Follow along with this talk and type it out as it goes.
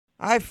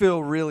I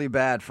feel really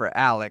bad for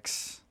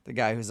Alex, the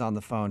guy who's on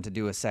the phone to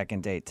do a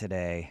second date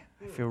today.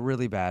 I feel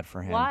really bad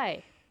for him.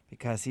 Why?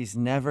 Because he's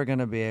never going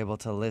to be able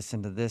to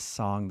listen to this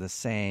song the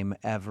same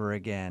ever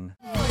again.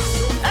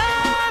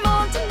 I'm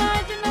on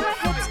tonight, you know my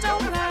hips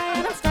don't lie,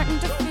 and I'm starting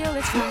to feel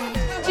it's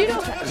right. Do you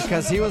know that?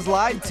 Because he was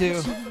lied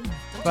to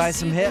by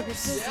some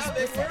hips.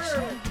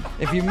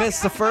 If you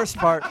missed the first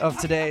part of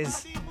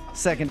today's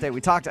second date, we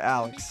talked to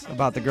Alex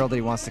about the girl that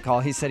he wants to call.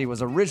 He said he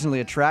was originally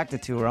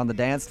attracted to her on the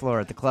dance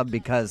floor at the club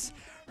because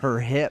her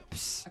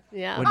hips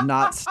would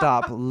not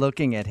stop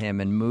looking at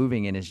him and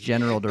moving in his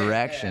general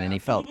direction, and he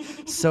felt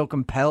so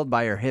compelled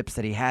by her hips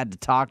that he had to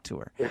talk to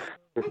her.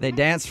 They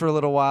danced for a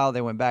little while.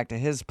 They went back to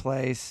his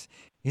place.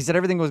 He said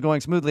everything was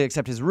going smoothly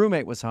except his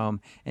roommate was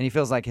home, and he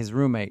feels like his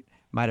roommate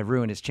might have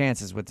ruined his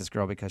chances with this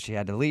girl because she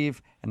had to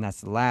leave, and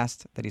that's the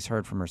last that he's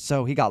heard from her.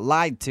 So he got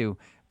lied to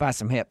by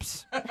some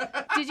hips.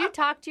 Did you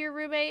talk to your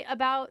roommate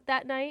about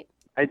that night?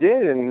 I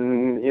did,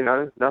 and,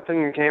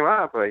 nothing came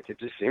up. Like, it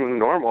just seemed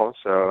normal,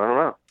 so I don't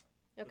know.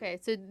 Okay,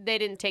 so they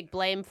didn't take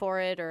blame for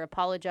it or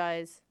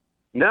apologize?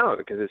 No,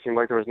 because it seemed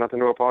like there was nothing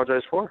to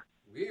apologize for.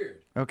 Weird.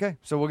 Okay,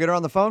 so we'll get her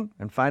on the phone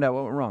and find out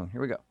what went wrong.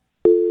 Here we go.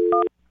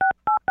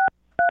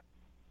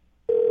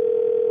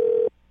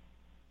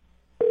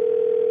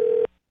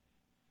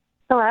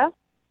 Hello?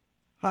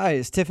 Hi,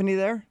 is Tiffany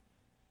there?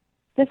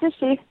 This is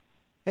she.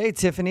 Hey,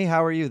 Tiffany,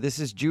 how are you? This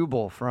is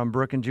Jubal from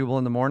Brook and Jubal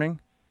in the Morning.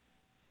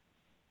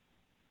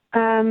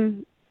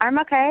 I'm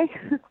okay.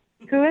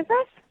 Who is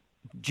this?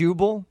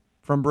 Jubal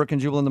from Brook and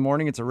Jubal in the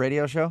Morning. It's a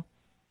radio show.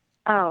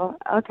 Oh,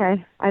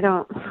 okay. I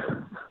don't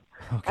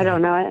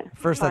know it.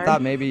 First, Sorry. I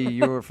thought maybe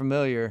you were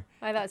familiar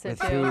I thought so with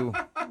too. who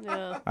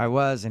Yeah. I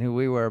was and who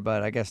we were,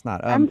 but I guess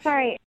not. I'm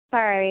sorry.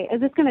 Sorry.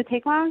 Is this going to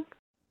take long?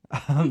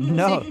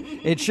 No,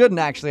 it shouldn't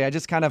actually. I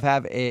just kind of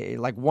have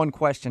one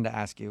question to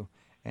ask you,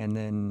 and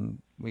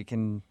then we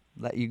can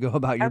let you go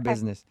about your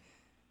business.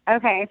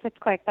 Okay, if it's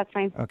quick, that's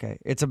fine. Okay.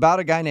 It's about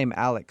a guy named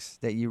Alex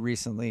that you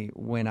recently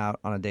went out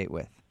on a date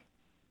with.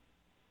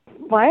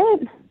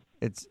 What?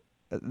 It's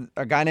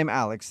a guy named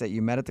Alex that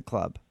you met at the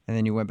club, and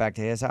then you went back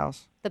to his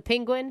house. The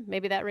penguin,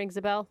 maybe that rings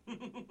a bell?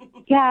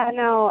 Yeah,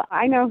 no,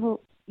 I know who.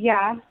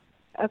 Yeah.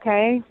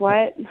 Okay,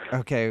 what?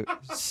 Okay,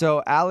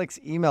 so Alex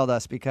emailed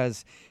us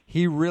because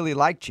he really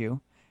liked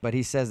you, but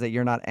he says that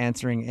you're not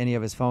answering any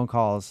of his phone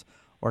calls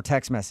or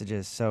text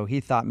messages, so he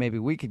thought maybe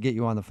we could get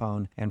you on the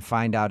phone and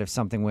find out if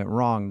something went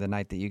wrong the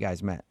night that you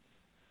guys met.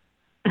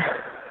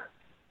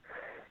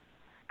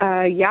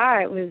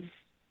 Yeah, it was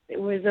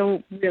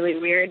a really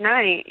weird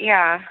night,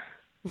 yeah.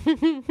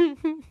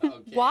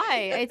 Why?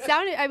 It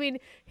sounded,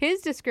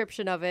 his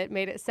description of it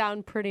made it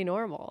sound pretty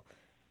normal.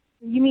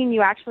 You mean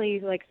you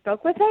actually,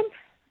 spoke with him?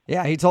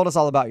 Yeah, he told us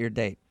all about your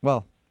date.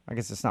 Well, I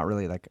guess it's not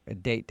really like a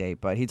date,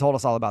 but he told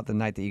us all about the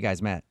night that you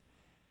guys met.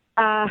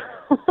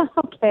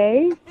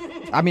 Okay.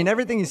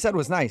 Everything he said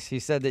was nice. He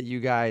said that you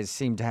guys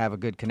seemed to have a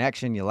good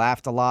connection. You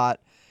laughed a lot,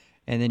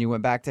 and then you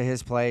went back to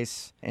his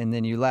place, and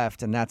then you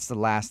left, and that's the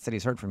last that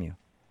he's heard from you.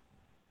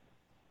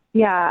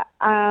 Yeah,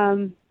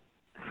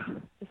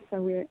 it's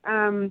so weird.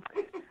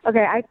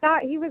 Okay, I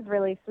thought he was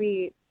really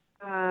sweet.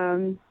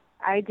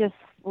 I just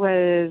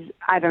was,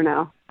 I don't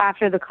know.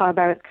 After the club,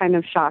 I was kind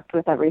of shocked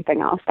with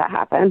everything else that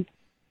happened.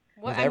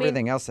 With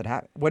everything else that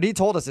happened. What he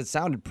told us, it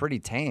sounded pretty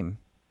tame.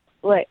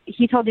 What,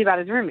 he told you about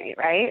his roommate,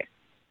 right?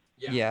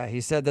 Yeah, he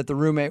said that the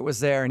roommate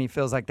was there, and he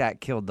feels like that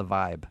killed the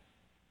vibe.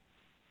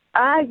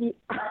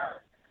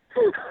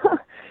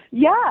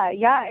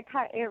 Yeah,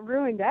 it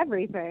ruined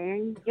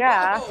everything.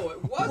 Yeah. Oh,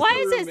 it was Why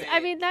the is this?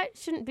 roommate. That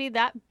shouldn't be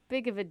that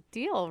big of a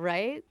deal,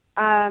 right?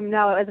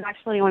 No, it was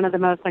actually one of the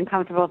most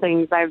uncomfortable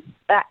things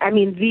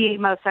the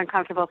most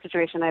uncomfortable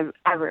situation I've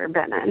ever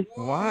been in.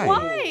 Why?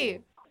 Why?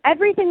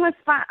 Everything was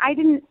fine.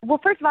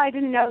 First of all, I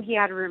didn't know he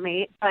had a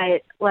roommate,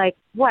 but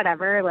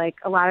whatever,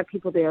 a lot of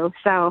people do.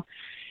 So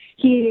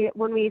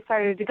when we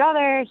started to go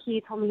there,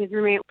 he told me his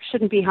roommate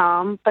shouldn't be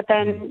home, but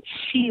then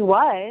she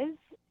was.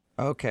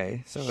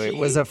 Okay, so it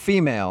was a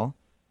female.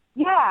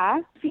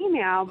 Yeah,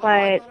 female,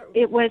 but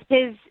it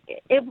wasn't,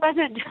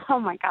 oh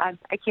my God,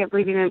 I can't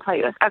believe he didn't tell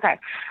you this. Okay.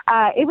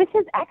 It was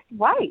his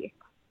ex-wife.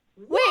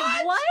 Wait,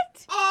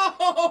 what?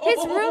 Oh!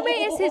 His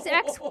roommate is his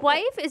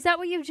ex-wife? Is that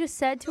what you just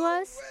said to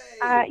us?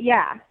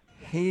 Yeah.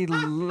 He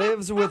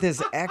lives with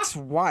his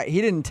ex-wife.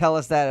 He didn't tell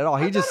us that at all.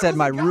 He just said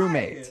my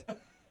roommate.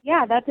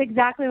 Yeah, that's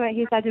exactly what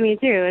he said to me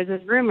too, is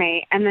his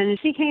roommate. And then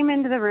she came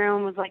into the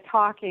room, was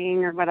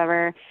talking or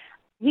whatever.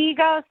 He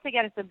goes to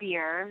get us a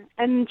beer,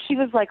 and she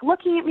was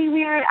looking at me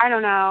weird. I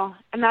don't know.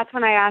 And that's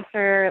when I asked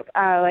her,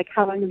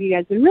 how long have you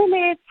guys been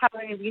roommates? How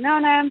long have you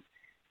known him?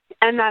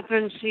 And that's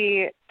when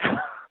she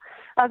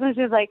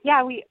was like,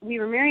 yeah, we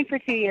were married for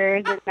 2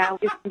 years, and now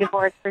we've been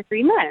divorced for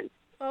 3 months.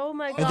 Oh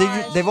my And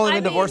God. they've only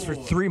been divorced for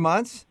 3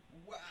 months?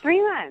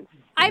 3 months.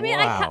 Wow.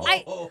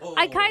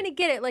 I kind of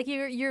get it.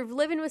 You're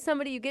living with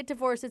somebody, you get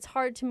divorced, it's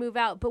hard to move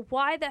out. But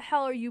why the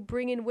hell are you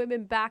bringing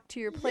women back to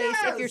your place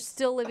if you're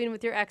still living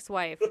with your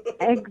ex-wife?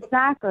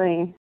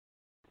 Exactly.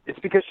 It's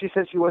because she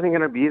said she wasn't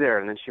going to be there,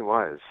 and then she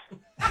was.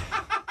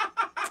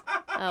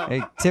 Oh.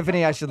 Hey,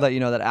 Tiffany, I should let you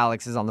know that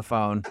Alex is on the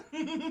phone.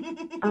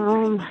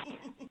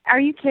 Are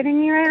you kidding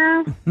me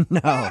right now?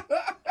 No.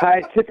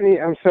 Hi, Tiffany.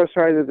 I'm so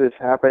sorry that this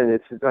happened.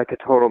 It's like a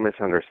total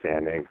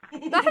misunderstanding. I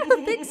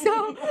don't think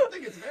so. I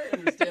think it's very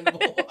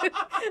understandable.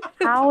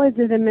 How is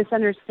it a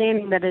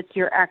misunderstanding that it's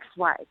your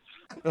ex-wife?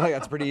 I feel like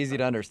that's pretty easy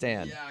to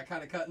understand. Yeah,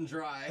 kind of cut and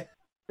dry.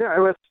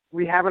 Yeah,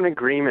 we have an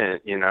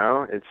agreement, you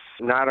know? It's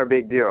not a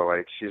big deal.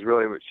 Like, she's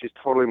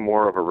totally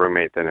more of a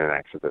roommate than an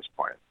ex at this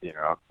point, you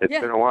know? It's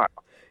been a while.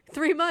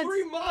 3 months.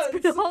 3 months.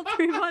 It's been all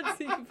 3 months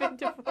that you've been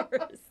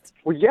divorced.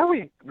 Well, yeah,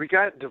 we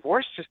got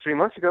divorced just 3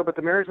 months ago, but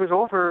the marriage was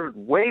over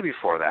way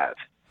before that.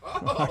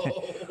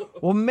 Oh.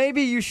 Well,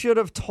 maybe you should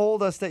have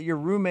told us that your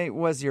roommate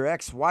was your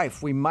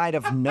ex-wife. We might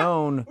have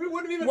known We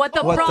wouldn't even What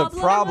the what problem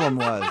the problem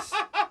was.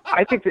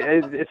 I think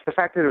it's the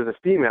fact that it was a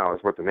female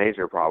is what the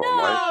major problem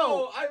was.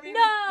 No, I mean,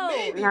 No.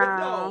 maybe, but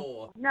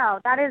no. No,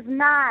 that is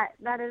not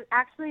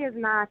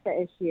the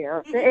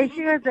issue. The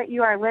issue is that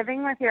you are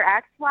living with your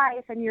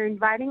ex-wife and you're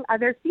inviting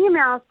other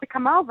females to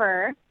come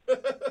over,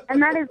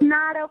 and that is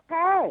not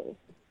okay.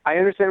 I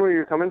understand where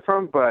you're coming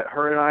from, but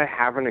her and I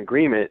have an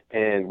agreement,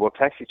 and we'll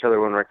text each other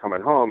when we're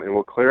coming home, and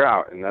we'll clear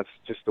out, and that's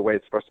just the way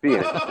it's supposed to be.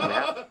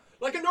 And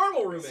Like a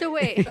normal roommate. So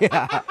wait,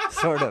 Yeah,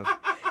 sort of.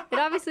 it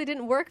obviously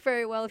didn't work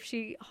very well if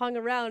she hung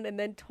around and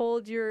then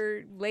told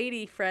your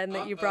lady friend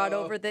that you brought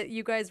over that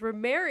you guys were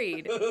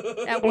married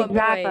at one point.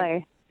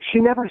 Exactly. she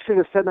never should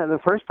have said that in the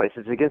first place.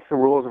 It's against the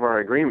rules of our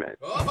agreement.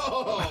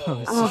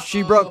 Oh,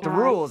 She broke the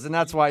rules, and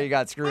that's why you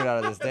got screwed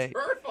out of this date.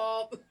 her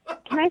fault.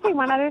 Can I say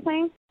one other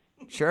thing?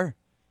 Sure.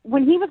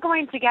 When he was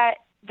going to get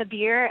the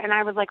beer and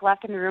I was like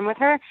left in the room with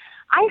her,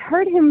 I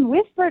heard him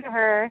whisper to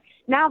her,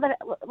 now that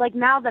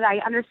I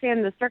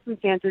understand the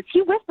circumstances,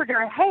 he whispered to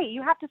her, "Hey,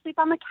 you have to sleep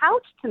on the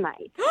couch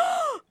tonight."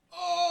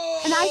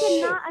 Oh, And I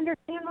did not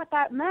understand what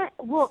that meant.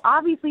 Well,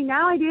 obviously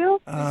now I do.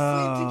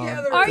 sleep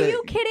together. Are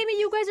you kidding me?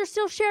 You guys are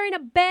still sharing a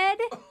bed?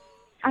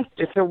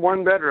 It's a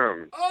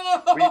one-bedroom.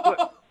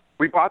 Oh.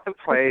 We bought the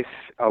place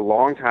a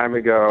long time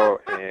ago,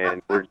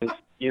 and we're just,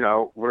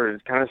 we're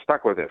kind of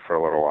stuck with it for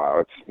a little while.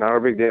 It's not a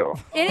big deal.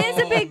 It is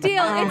a big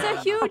deal. It's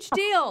a huge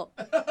deal.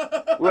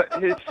 Well,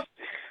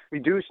 we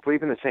do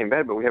sleep in the same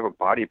bed, but we have a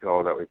body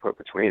pillow that we put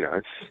between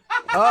us.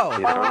 Oh,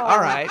 all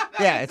right.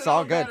 Yeah, it's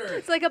all good.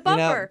 It's like a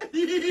bumper.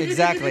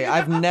 Exactly.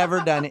 I've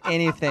never done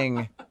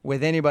anything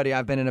with anybody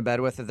I've been in a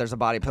bed with that there's a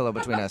body pillow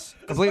between us.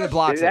 Completely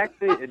blocks it.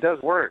 It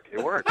does work.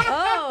 It works.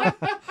 Oh,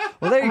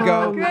 Well, there you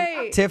go.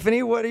 great.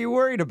 Tiffany, what are you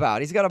worried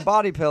about? He's got a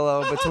body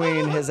pillow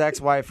between his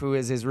ex-wife, who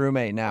is his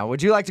roommate now.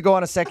 Would you like to go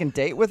on a second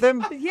date with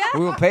him? Yeah. We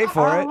will pay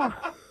for it.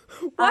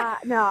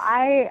 No,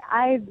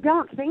 I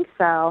don't think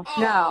so.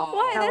 No,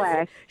 Why? no way.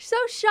 That's so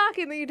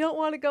shocking that you don't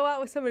want to go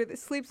out with somebody that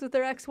sleeps with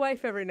their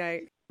ex-wife every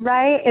night.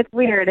 Right? It's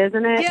weird,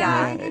 isn't it?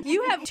 Yeah.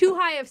 You have too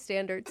high of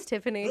standards,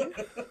 Tiffany.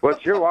 Well,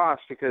 it's your loss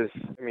because,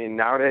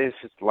 nowadays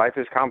life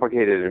is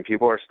complicated and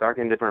people are stuck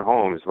in different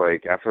homes,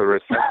 like after the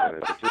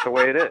recession. It's just the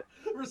way it is.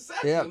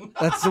 Recession. Yeah,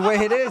 that's the way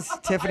it is.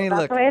 Tiffany,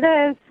 That's look. the way it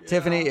is.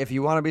 Tiffany, if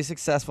you want to be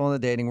successful in the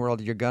dating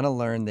world, you're going to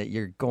learn that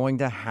you're going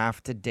to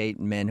have to date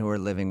men who are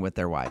living with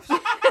their wives,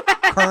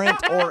 current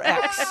or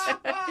ex.